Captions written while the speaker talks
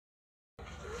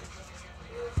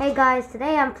Hey guys,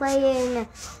 today I'm playing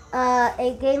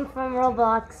a game from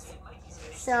Roblox.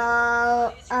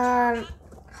 So,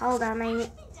 hold on,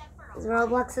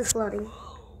 Roblox is loading.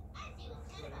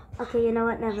 Okay, you know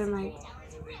what? Never mind.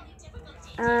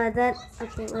 Okay,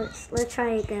 let's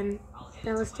try again.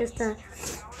 That was just a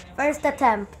first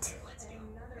attempt.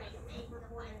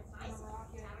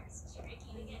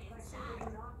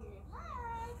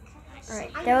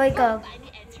 Alright, there we go.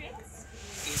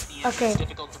 Okay,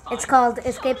 it's called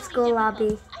Escape School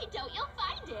Lobby.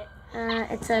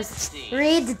 It says,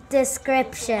 read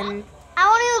description. I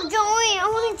want to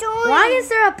join. Why is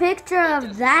there a picture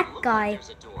of that guy?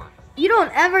 You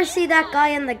don't ever see that guy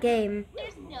in the game.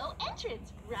 There's no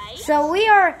entrance, right?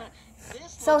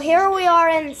 So here we are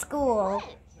in school.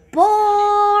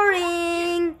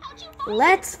 Boring.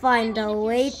 Let's find a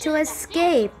way to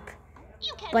escape.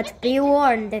 But be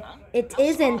warned, it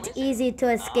isn't easy to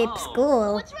escape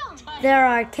school. There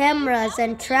are cameras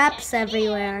and traps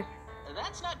everywhere.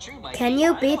 Can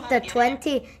you beat the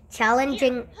 20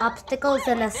 challenging obstacles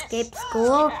and escape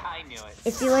school?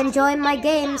 If you enjoy my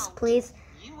games, please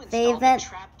save and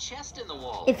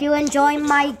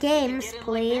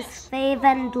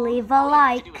leave a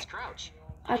like.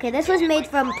 Okay, this was made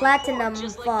from Platinum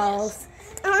Falls.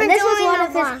 And this was one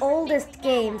of his oldest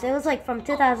games. It was like from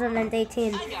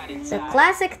 2018. The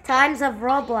classic times of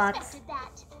Roblox.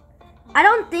 I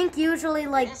don't think usually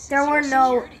there were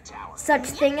no such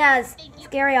thing as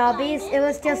scary obbies. It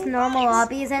was just normal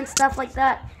obbies and stuff like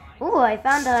that. Ooh, I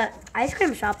found a ice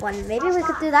cream shop one. Maybe we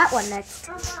could do that one next.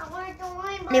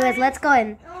 Anyways, let's go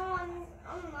in.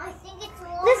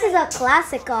 This is a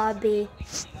classic obby.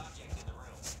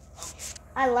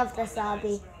 I love this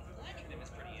obby.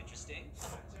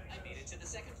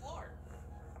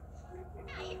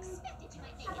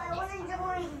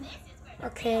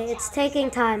 Okay, it's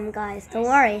taking time, guys. Don't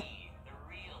worry.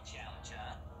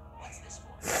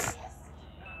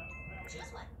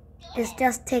 It's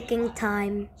just taking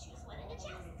time.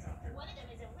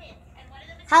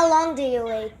 How long do you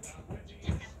wait?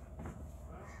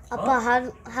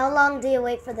 Appa, how long do you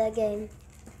wait for the game?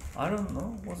 I don't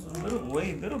know. It was a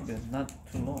little bit, not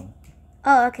too long.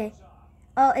 Oh, okay.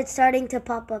 Oh, it's starting to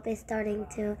pop up. It's starting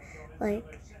to,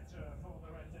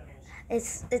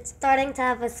 It's starting to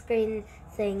have a screen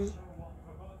thing.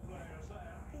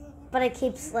 But it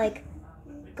keeps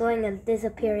going and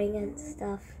disappearing and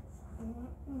stuff.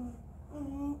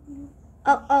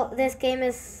 Oh, this game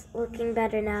is looking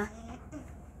better now.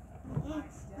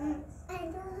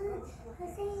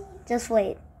 Just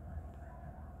wait.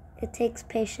 It takes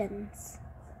patience.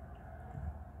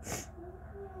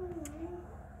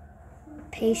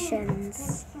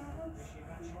 Patience.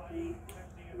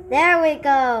 There we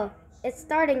go. It's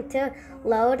starting to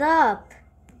load up.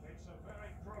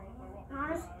 I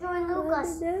want to join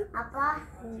Lucas. Appa,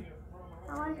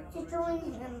 I want to join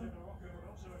him.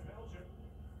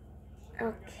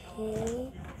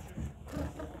 Okay.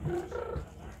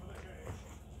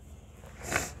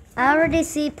 I already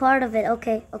see part of it.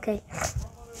 Okay.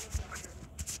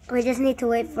 We just need to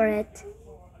wait for it.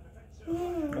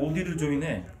 어디를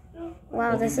join해?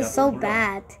 Wow, this is so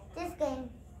bad. This game.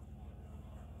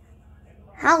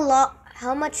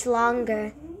 How much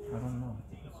longer? I don't know.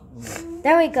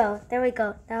 There we go.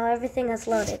 Now everything has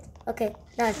loaded. Okay,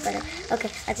 now it's better. Okay,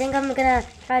 I think I'm gonna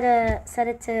try to set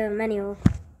it to menu.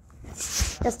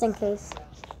 Just in case.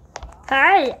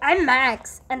 Hi, I'm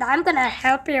Max, and I'm gonna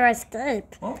help you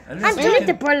escape. Oh, I'm going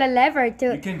to pull a lever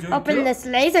to open this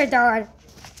laser door.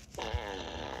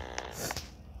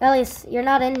 At least you're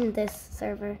not in this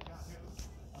server.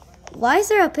 Why is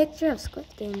there a picture of Squid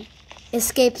Game?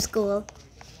 Escape School.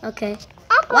 Okay.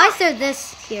 Appa, why is there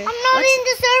this here? I'm not in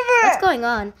the server. What's going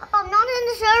on? Appa, I'm not in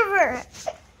the server.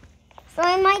 So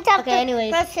I might have to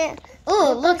press it.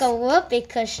 Ooh, look, a whoopee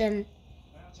cushion.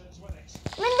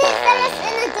 When they set us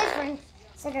in a different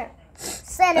setter.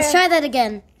 Let's try that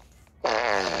again.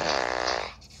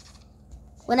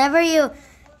 Whenever you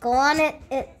go on it,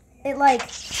 it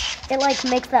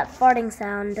makes that farting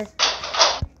sound.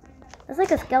 There's like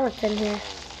a skeleton here.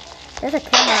 There's a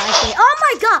camera, I see. Oh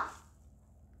my god!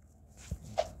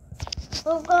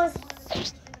 Lucas.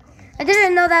 I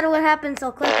didn't know that it would happen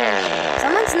so quickly.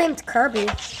 Someone's named Kirby.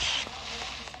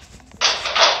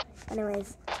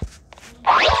 Anyways.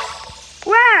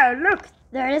 Wow, look!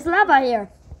 There is lava here.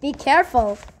 Be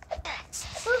careful.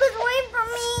 Lucas, wait for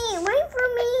me. Wait for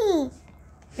me.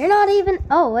 You're not even...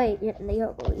 Oh, wait.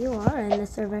 You are in the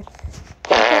server.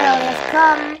 Okay, Elias,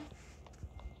 come.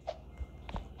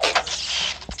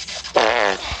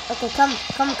 Okay,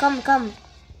 come.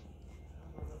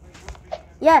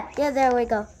 Yeah, there we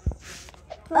go.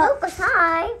 Lucas,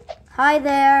 hi. Hi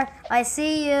there. I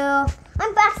see you.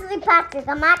 I'm actually Patrick.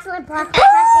 I'm actually Patrick.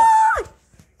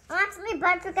 I'm actually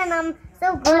Patrick, and I'm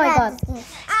so good my at God. this game.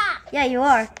 Ah! Yeah, you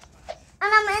are. And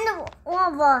I'm in the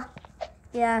lava.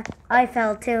 Yeah, I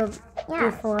fell too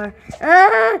Yeah. before.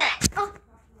 Ah! Oh,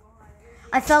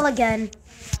 I fell again.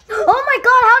 Oh my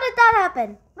God, how did that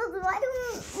happen? look, why do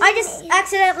I just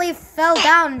accidentally fell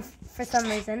down for some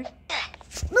reason.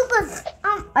 Lucas,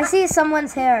 I see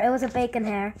someone's hair. It was a bacon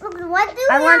hair. Lucas, what do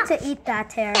I we want have? to eat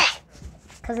that hair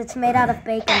because it's made out of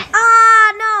bacon.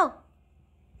 Ah,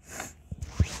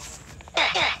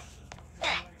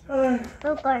 no!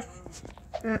 Lucas.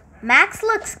 Max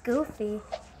looks goofy.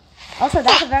 Also,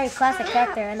 that's a very classic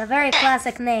character and a very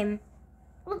classic name.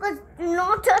 Lucas, do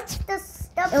not touch the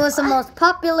stuff. It was the most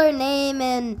popular name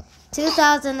in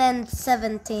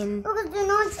 2017. Lucas, do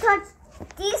not touch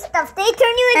these stuff. They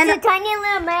turn you into a tiny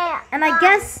little man. And I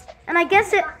guess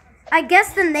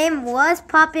the name was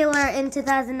popular in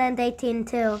 2018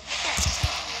 too.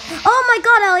 Oh my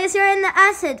God, Elias, you're in the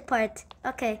acid part.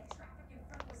 Okay.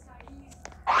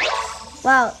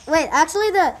 Wow. Wait, actually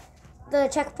the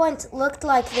checkpoint looked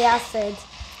like the acid.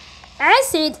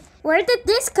 Acid? Where did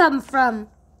this come from?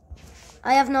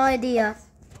 I have no idea.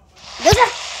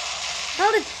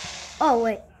 How did... Oh,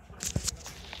 wait.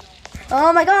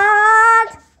 Oh my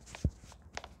God!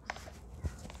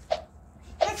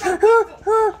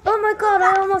 Oh my God,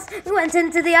 I almost went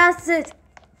into the acid.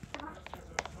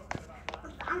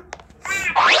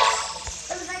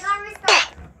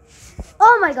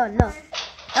 Oh my God, no.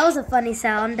 That was a funny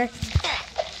sound. I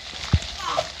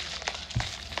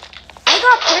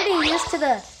got pretty used to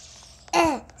the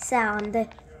sound,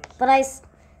 but I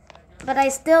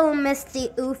still miss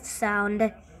the oof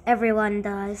sound. Everyone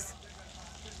does.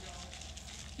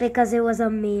 Because it was a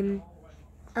meme.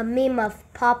 A meme of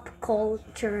pop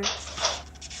culture.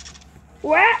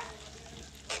 What?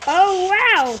 Oh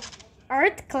wow!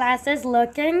 Art class is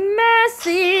looking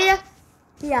messy.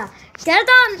 Yeah, get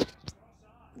on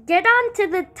to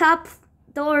the top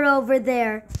door over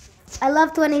there. I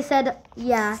loved when he said,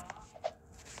 yeah.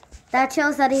 That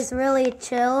shows that he's really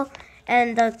chill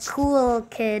and a cool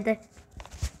kid.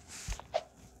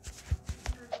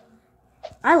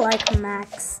 I like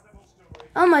Max.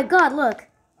 Oh my God, look.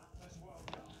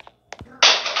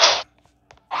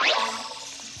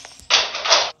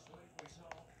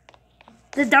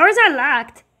 The doors are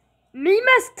locked. We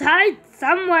must hide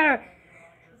somewhere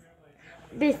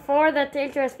before the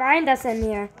teachers find us in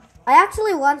here. I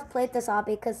actually once played this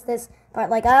hobby because this part,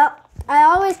 like, I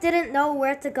always didn't know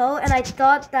where to go, and I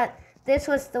thought that this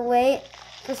was the way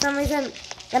for some reason,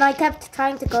 and I kept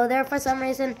trying to go there for some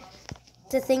reason,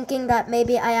 to thinking that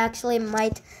maybe I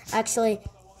might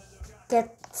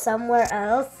get somewhere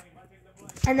else.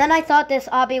 And then I thought this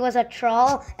obby was a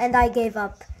troll, and I gave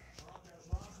up.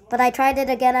 But I tried it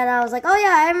again, and I was like, oh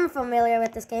yeah, I'm familiar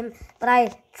with this game. But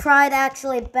I tried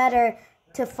actually better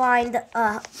to find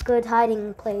a good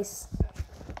hiding place.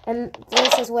 And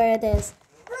this is where it is.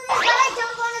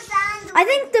 I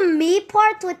think the me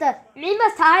part with the me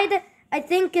must hide, I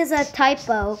think is a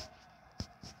typo.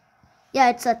 Yeah,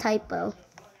 it's a typo.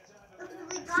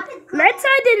 Let's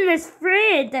hide in this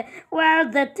fridge while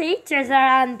the teachers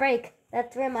are on break.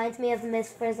 That reminds me of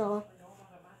Miss Frizzle.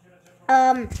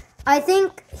 I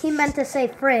think he meant to say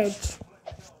fridge,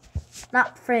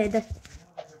 not frid.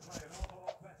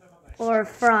 Or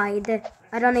fried.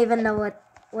 I don't even know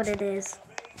what it is.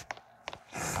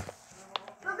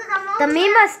 The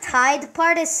me must hide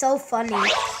part is so funny.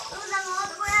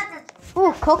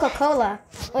 Ooh, Coca-Cola.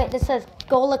 Wait, this says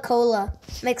Gola-Cola.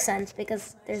 Makes sense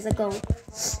because there's a goal.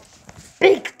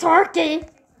 Big turkey!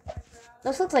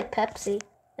 This looks like Pepsi.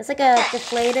 It's like a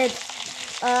deflated,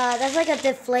 that's like a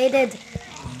deflated,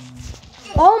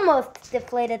 almost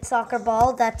deflated soccer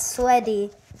ball that's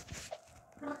sweaty.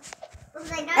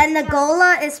 And the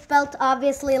gola is spelt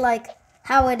obviously like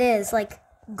how it is, like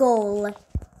goal.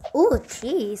 Ooh,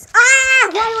 cheese. Ah!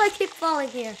 Why do I keep falling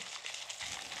here?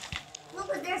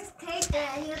 Look, there's cake there,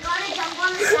 and you gotta jump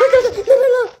on the No, side. no,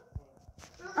 no, no.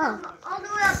 I'm all the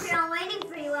way up here. I'm waiting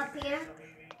for you up here.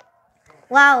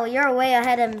 Wow, you're way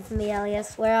ahead of me,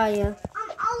 Elias. Where are you? I'm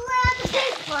all the way at the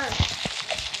pink part.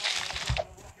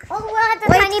 All the way at the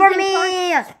Wait tiny for pink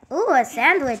part. me! Ooh, a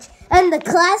sandwich. And the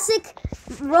classic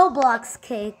Roblox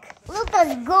cake.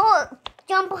 Lucas, go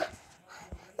jump.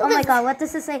 Oh my God, what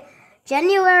does it say?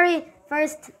 January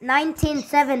 1st,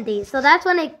 1970. So that's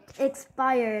when it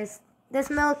expires. This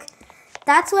milk,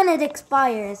 that's when it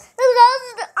expires.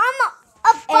 I'm up.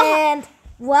 And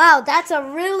wow, that's a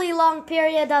really long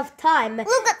period of time. Look,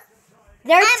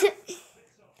 I'm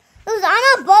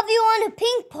above you on the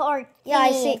pink part. Yeah,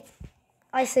 I see.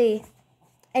 I see.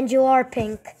 And you are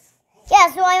pink. Yeah,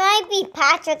 so I might be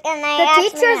Patrick and The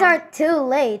teachers are too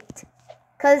late.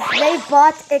 Because they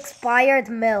bought expired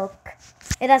milk.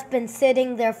 It has been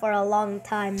sitting there for a long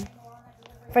time.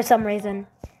 For some reason.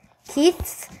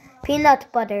 Keith's peanut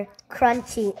butter.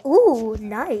 Crunchy. Ooh,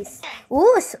 nice.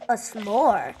 Ooh, a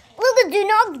s'more. Look, do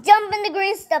not jump in the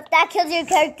green stuff. That kills your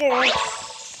character.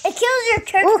 It kills your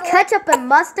character. Ooh, ketchup and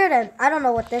mustard. And I don't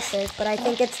know what this is, but I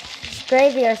think it's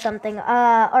gravy or something.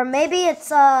 Or maybe it's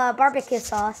barbecue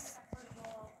sauce.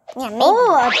 Yeah, maybe.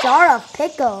 Oh, a jar of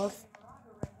pickles.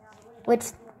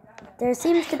 Which there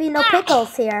seems to be no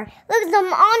pickles here. Look,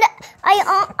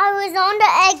 I was on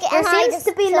the egg and There seems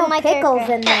to be no pickles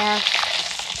in there.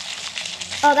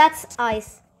 Oh, that's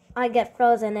ice. I get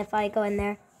frozen if I go in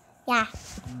there. Yeah.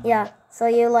 Yeah. So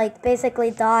you like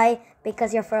basically die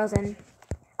because you're frozen.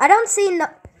 I don't see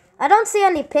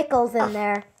any pickles in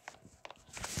there.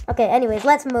 Okay, anyways,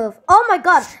 let's move. Oh my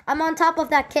god, I'm on top of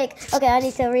that cake. Okay, I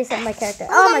need to reset my character.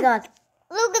 Oh my god.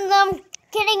 Look, I'm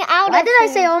getting out Why of did I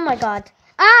say oh my god?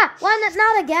 Ah, why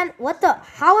not again? What the?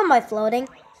 How am I floating?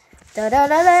 Da da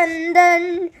da dun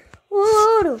dun.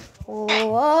 Ooh, oh.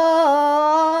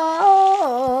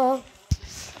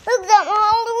 Look, I'm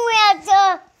all the way at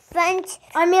the bench.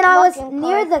 I mean, I was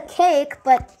near the cake,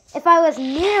 but if I was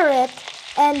near it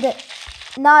and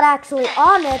not actually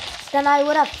on it, then I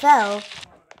would have fell.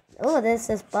 Oh, this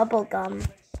is bubble gum.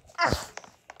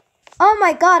 Oh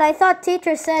my god, I thought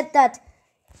teacher said that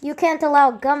you can't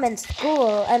allow gum in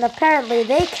school, and apparently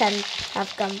they can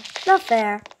have gum. Not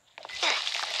fair.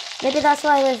 Maybe that's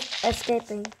why I was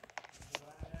escaping.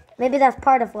 Maybe that's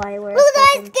part of why we're Look,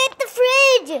 I escaping. escaped the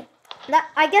fridge.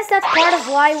 I guess that's part of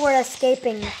why we're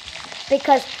escaping.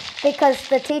 Because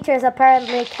the teachers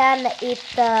apparently can eat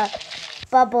the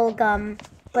bubble gum,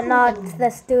 but not the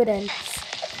students.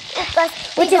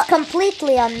 Lucas, Which is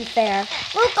completely unfair.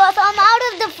 Lucas, I'm out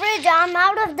of the fridge. I'm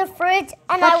out of the fridge,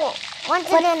 and I will went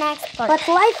to the next part. But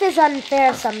life is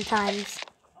unfair sometimes.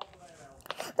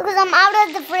 Because I'm out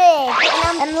of the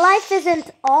fridge. And life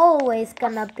isn't always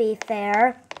gonna be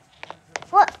fair.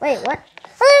 What? Wait, what?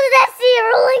 Let's see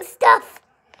rolling stuff.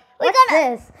 What's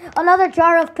this? Another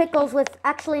jar of pickles with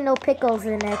actually no pickles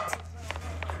in it.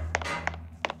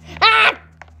 Ah!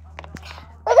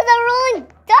 Look at the rolling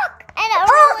duck and a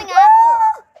rolling apple.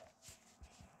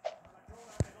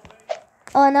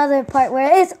 Oh, another part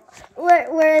where it's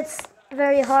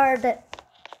very hard.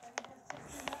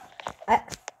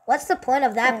 What's the point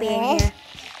of that being here?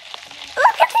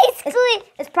 Look at these.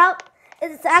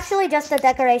 It's actually just a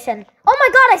decoration. Oh my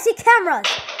god, I see cameras!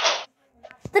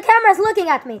 The camera's looking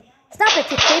at me. Stop it,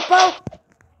 you creepo.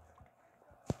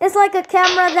 It's like a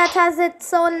camera that has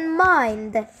its own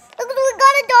mind. Look, we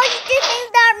got a door.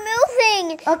 Things that are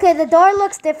moving. Okay, the door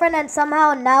looks different and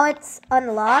somehow now it's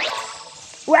unlocked.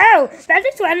 Wow, that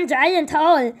is one giant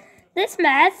hole. This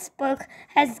math book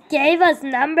has gave us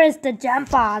numbers to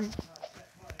jump on.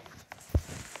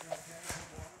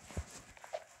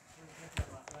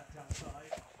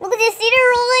 Look, you see the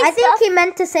rolling I think stuff? he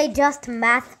meant to say just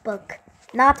math book,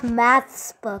 not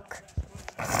maths book.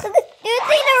 Look, do you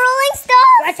see the rolling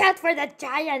stuff? Watch out for the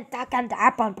giant duck and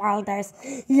apple boulders.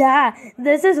 Yeah,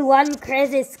 this is one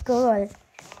crazy school.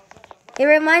 He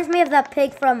reminds me of that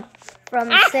pig from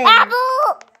Sing.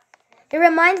 Apple. He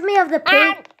reminds me of the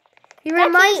pig. He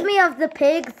reminds me of the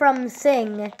pig from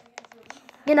Sing.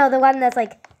 You know, the one that's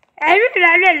like.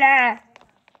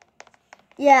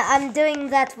 Yeah, I'm doing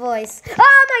that voice.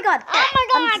 Oh my god! Oh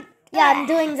my god! I'm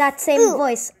doing that same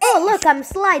voice. Oh, look, I'm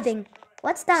sliding.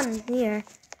 What's down here?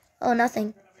 Oh,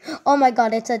 nothing. Oh my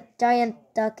god, it's a giant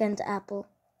duck and apple.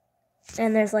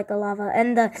 And there's like a lava.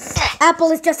 And the apple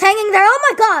is just hanging there. Oh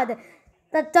my god!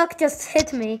 That duck just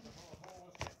hit me.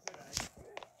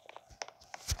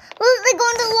 Look, they're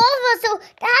going to lava, so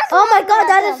that's Oh my god,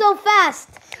 that is so fast.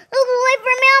 Look, wait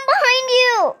for me, I'm behind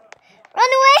you.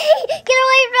 Run away! Get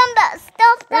away from the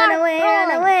stuff that Run away,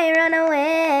 run away, run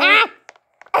away. Ah!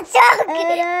 A duck!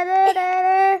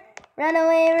 Run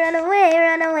away, run away,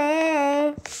 run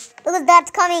away. Look,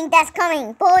 that's coming, that's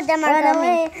coming. Both of them are Run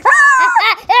coming. away. Ah!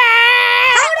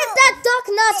 How did that duck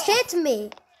not hit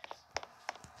me?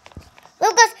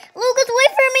 Lucas,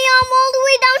 wait for me. I'm all the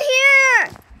way down here.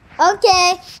 Okay.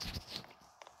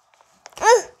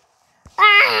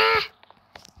 Ah!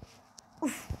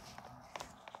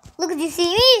 Look, do you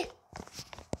see me?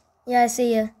 Yeah, I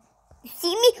see you. You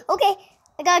see me? Okay,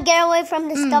 I gotta get away from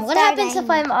the stuff. What happens if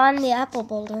I'm on the apple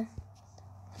boulder?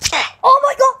 Oh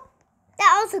my god!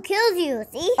 That also kills you,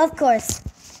 see? Of course.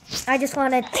 I just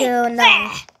wanted to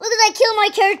know. Look, I killed my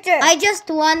character. I just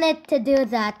wanted to do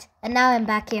that, and now I'm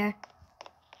back here.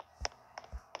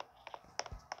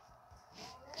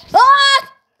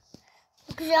 Ah!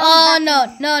 Oh no.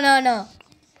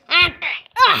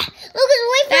 Lucas,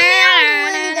 wait for me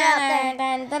when you get out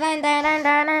there.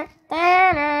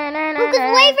 Lucas,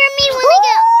 wait for me when you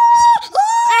get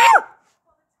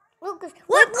Lucas,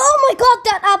 What? Oh my god,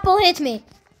 that apple hit me.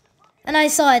 And I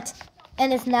saw it.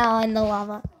 And it's now in the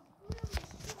lava.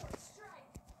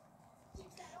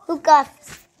 Lucas,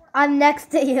 I'm next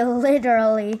to you,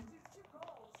 literally.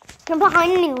 you're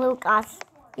behind me, Lucas.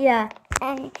 Yeah.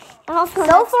 And also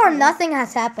So far, nothing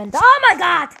has happened. Oh my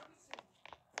god!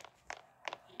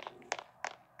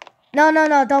 No,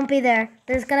 don't be there.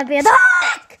 There's gonna be a... Not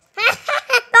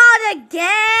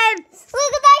again!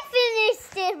 Lucas, I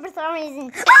finished it for some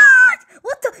reason.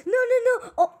 What the? No.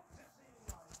 Oh.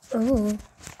 Ooh.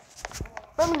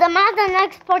 From the mountain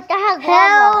next part that has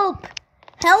lava. Help!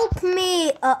 Help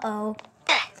me! Uh-oh.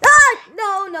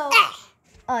 No.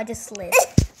 Oh, I just slid.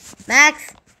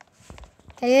 Max,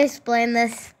 can you explain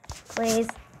this, please?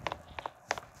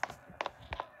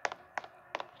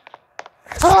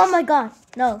 Oh my god,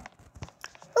 no.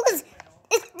 Lucas,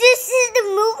 this is the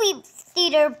movie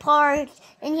theater part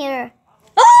in here.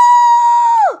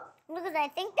 Oh! Lucas, I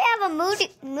think they have a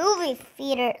movie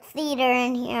theater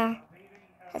in here.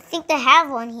 I think they have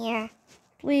one here.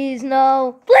 Please,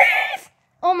 no. Please!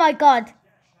 Oh my god.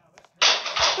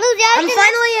 Lucas, I'm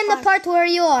finally in the part where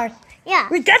you are. Yeah.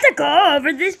 We gotta go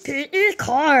over these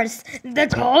cars. The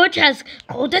coach has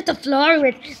coated the floor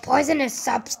with poisonous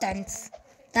substance.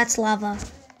 That's lava.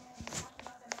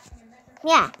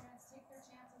 Yeah.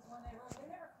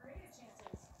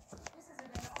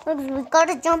 Lucas, we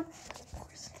gotta jump.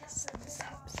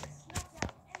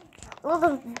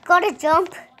 Lucas, we gotta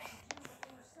jump.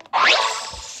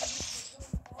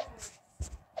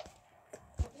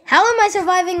 How am I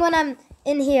surviving when I'm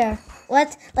in here?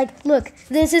 What? Like, look,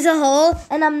 this is a hole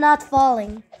and I'm not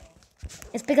falling.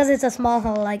 It's because it's a small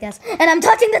hole, I guess. And I'm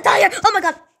touching the tire! Oh my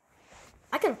god!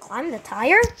 I can climb the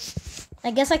tire?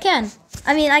 I guess I can.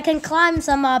 I mean, I can climb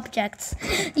some objects.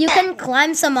 You can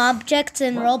climb some objects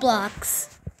in Roblox.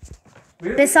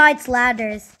 Really? Besides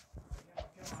ladders.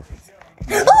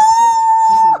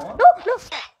 Oh! No!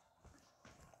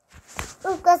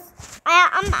 Lucas,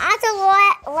 I'm at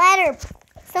a ladder.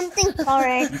 Something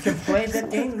part. You can play that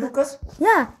game, Lucas?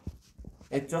 Yeah.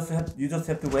 You just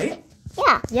have to wait?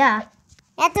 Yeah.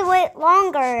 You have to wait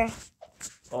longer.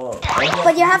 Oh,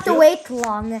 But you have to wait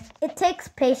long. It takes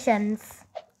patience.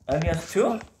 Only has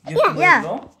two? You Yeah. have to wait Yeah.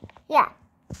 long? Yeah.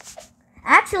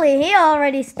 Actually, he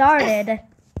already started.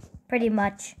 Pretty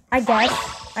much. I guess.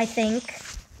 I think.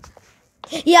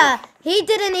 Yeah, he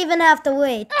didn't even have to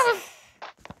wait.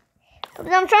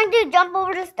 I'm trying to jump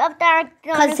over the stuff that are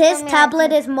Because his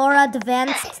tablet is more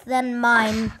advanced than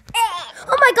mine.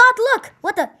 Oh my god, look!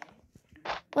 What the?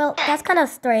 Well, that's kind of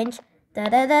strange.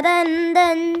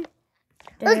 Da-da-da-dun-dun.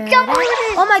 Let's jump over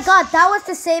this. Oh my god, that was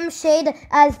the same shade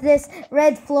as this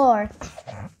red floor.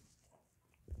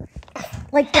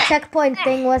 Like the checkpoint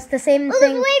thing was the same Lucas,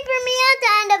 thing. wait for me at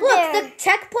the end of Look, there. the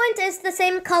checkpoint is the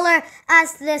same color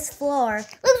as this floor.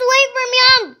 Lucas, wait for me.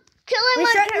 I'm killing We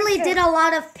my certainly character. did a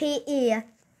lot of PE.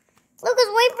 Lucas,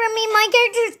 wait for me. My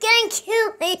character's getting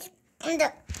killed. Can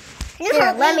you Here,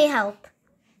 help let me help.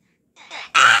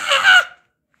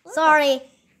 Sorry.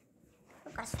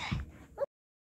 Lucas.